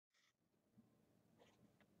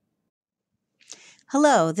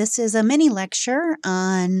Hello, this is a mini lecture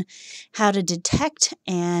on how to detect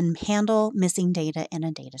and handle missing data in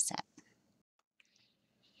a data set.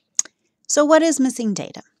 So what is missing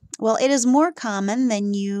data? Well, it is more common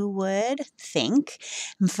than you would think.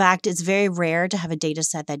 In fact, it's very rare to have a data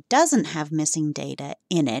set that doesn't have missing data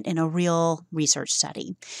in it in a real research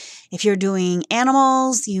study. If you're doing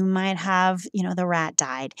animals, you might have, the rat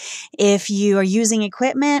died. If you are using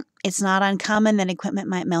equipment, it's not uncommon that equipment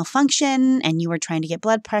might malfunction and you were trying to get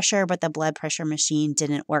blood pressure, but the blood pressure machine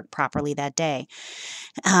didn't work properly that day.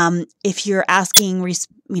 If you're asking,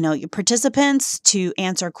 your participants to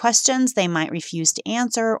answer questions, they might refuse to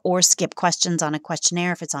answer or skip questions on a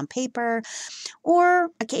questionnaire if it's on paper, or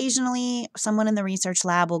occasionally someone in the research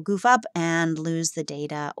lab will goof up and lose the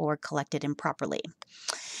data or collect it improperly.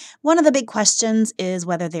 One of the big questions is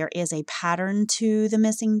whether there is a pattern to the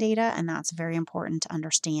missing data, and that's very important to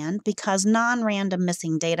understand because non-random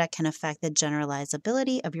missing data can affect the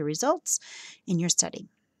generalizability of your results in your study.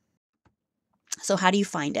 So how do you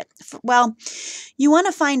find it? Well, you want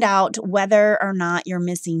to find out whether or not your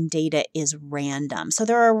missing data is random. So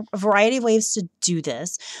there are a variety of ways to do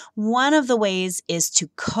this. One of the ways is to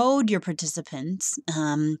code your participants,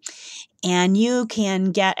 and you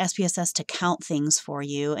can get SPSS to count things for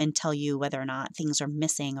you and tell you whether or not things are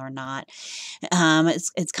missing or not.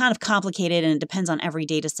 It's kind of complicated and it depends on every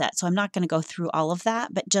data set. So I'm not going to go through all of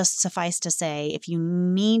that, but just suffice to say, if you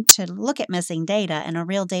need to look at missing data in a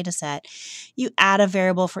real data set, you add a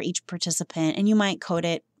variable for each participant and you might code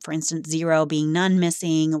it, for instance, 0 being none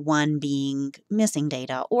missing, 1 being missing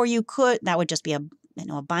data, or that would just be a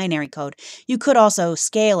binary code. You could also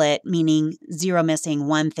scale it, meaning 0 missing,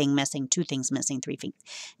 1 thing missing, 2 things missing,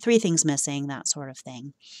 3 things missing, that sort of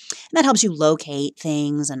thing. And that helps you locate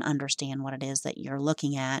things and understand what it is that you're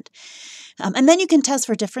looking at. And then you can test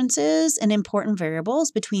for differences in important variables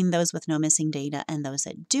between those with no missing data and those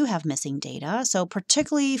that do have missing data. So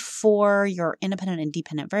particularly for your independent and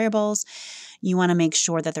dependent variables, you want to make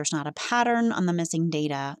sure that there's not a pattern on the missing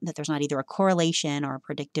data, that there's not either a correlation or a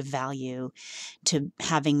predictive value to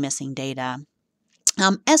having missing data.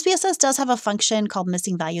 SPSS does have a function called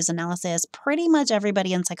missing values analysis. Pretty much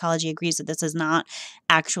everybody in psychology agrees that this is not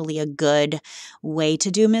actually a good way to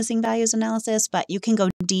do missing values analysis, but you can go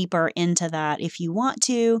deeper into that if you want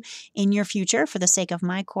to in your future. For the sake of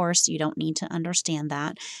my course, you don't need to understand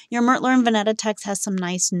that. Your Mertler and Vanetta text has some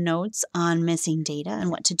nice notes on missing data and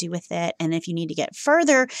what to do with it. And if you need to get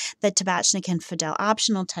further, the Tabachnik and Fidel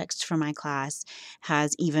optional text for my class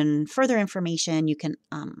has even further information. You can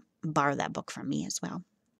borrow that book from me as well.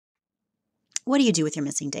 What do you do with your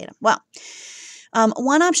missing data? Well,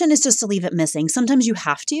 one option is just to leave it missing. Sometimes you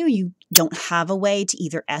have to. You don't have a way to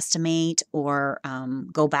either estimate or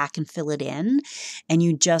go back and fill it in, and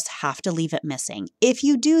you just have to leave it missing. If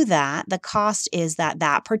you do that, the cost is that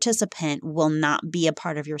that participant will not be a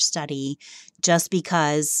part of your study just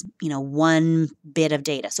because, one bit of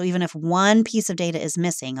data. So even if one piece of data is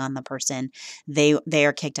missing on the person, they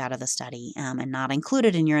are kicked out of the study and not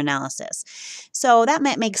included in your analysis. So that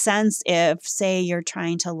might make sense if, say, you're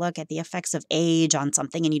trying to look at the effects of age on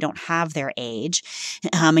something and you don't have their age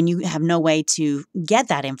and you have no way to get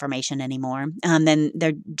that information anymore, then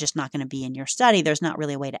they're just not going to be in your study. There's not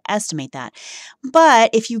really a way to estimate that.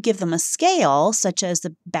 But if you give them a scale, such as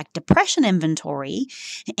the Beck Depression Inventory,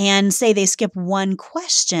 and say they skip one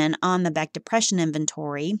question on the Beck Depression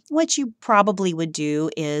Inventory, what you probably would do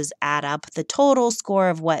is add up the total score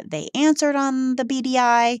of what they answered on the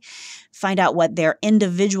BDI, find out what their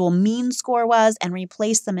individual mean score was, and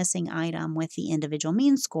replace the missing item with the individual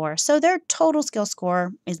mean score. So their total skill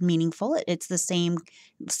score is meaningful. It's the same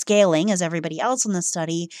scaling as everybody else in the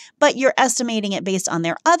study, but you're estimating it based on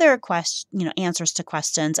their other answers to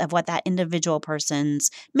questions of what that individual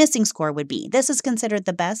person's missing score would be. This is considered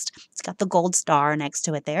the best. It's got the gold star next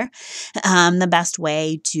to it there. The best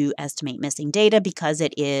way to estimate missing data because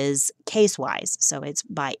it is case-wise, so it's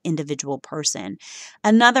by individual person.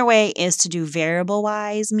 Another way is to do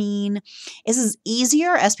variable-wise mean. This is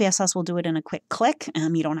easier. SPSS will do it in a quick click.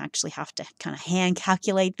 You don't actually have to kind of hand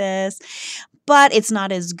calculate this, but it's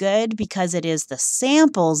not as good because it is the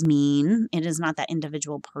sample's mean. It is not that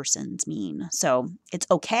individual person's mean. So it's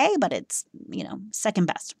okay, but it's, second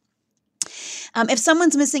best. If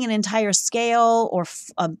someone's missing an entire scale or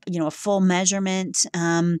a full measurement,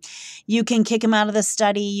 you can kick them out of the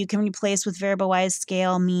study. You can replace with variable-wise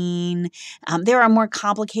scale mean. There are more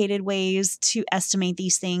complicated ways to estimate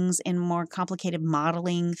these things in more complicated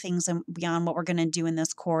modeling things beyond what we're going to do in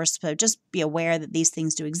this course, but just be aware that these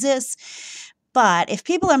things do exist. But if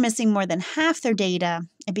people are missing more than half their data,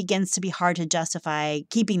 it begins to be hard to justify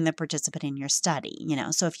keeping the participant in your study.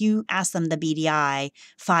 So if you ask them the BDI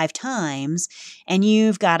 5 times and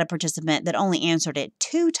you've got a participant that only answered it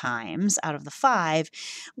 2 times out of the 5,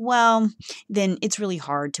 well, then it's really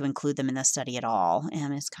hard to include them in the study at all.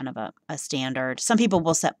 And it's kind of a standard. Some people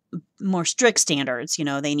will set more strict standards.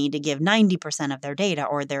 They need to give 90% of their data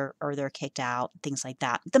or they're kicked out, things like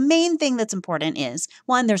that. The main thing that's important is,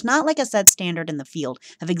 one, there's not like a set standard in the field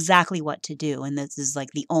of exactly what to do, and this is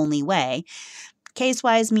like the only way.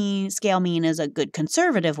 Case-wise scale mean is a good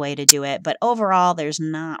conservative way to do it, but overall there's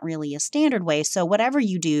not really a standard way. So whatever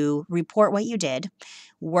you do, report what you did,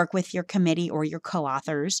 work with your committee or your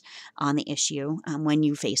co-authors on the issue when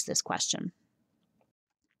you face this question.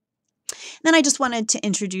 Then I just wanted to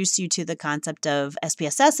introduce you to the concept of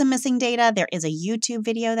SPSS and missing data. There is a YouTube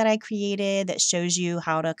video that I created that shows you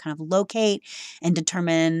how to kind of locate and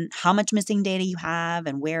determine how much missing data you have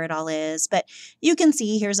and where it all is. But you can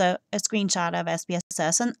see here's a screenshot of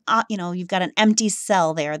SPSS, and you've got an empty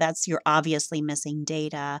cell there. That's your obviously missing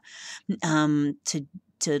data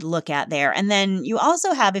to look at there. And then you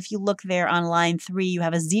also have, if you look there on line 3, you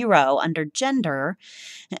have a 0 under gender.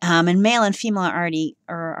 And male and female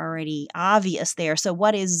are already obvious there. So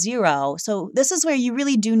what is 0? So this is where you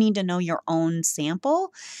really do need to know your own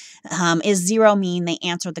sample. Is 0 mean they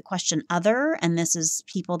answered the question other? And this is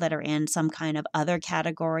people that are in some kind of other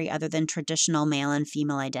category other than traditional male and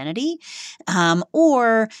female identity.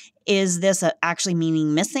 Or is this actually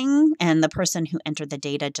meaning missing, and the person who entered the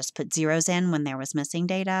data just put zeros in when there was missing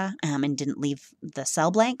data and didn't leave the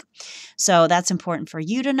cell blank? So that's important for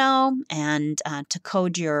you to know and to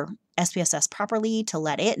code your SPSS properly to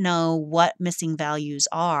let it know what missing values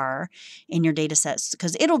are in your data sets,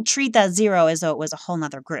 because it'll treat that 0 as though it was a whole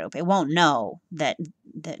nother group. It won't know that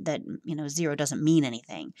 0 doesn't mean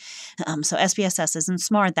anything. So SPSS isn't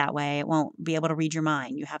smart that way. It won't be able to read your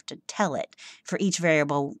mind. You have to tell it for each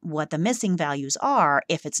variable what the missing values are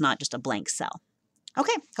if it's not just a blank cell.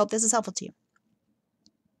 Okay, hope this is helpful to you.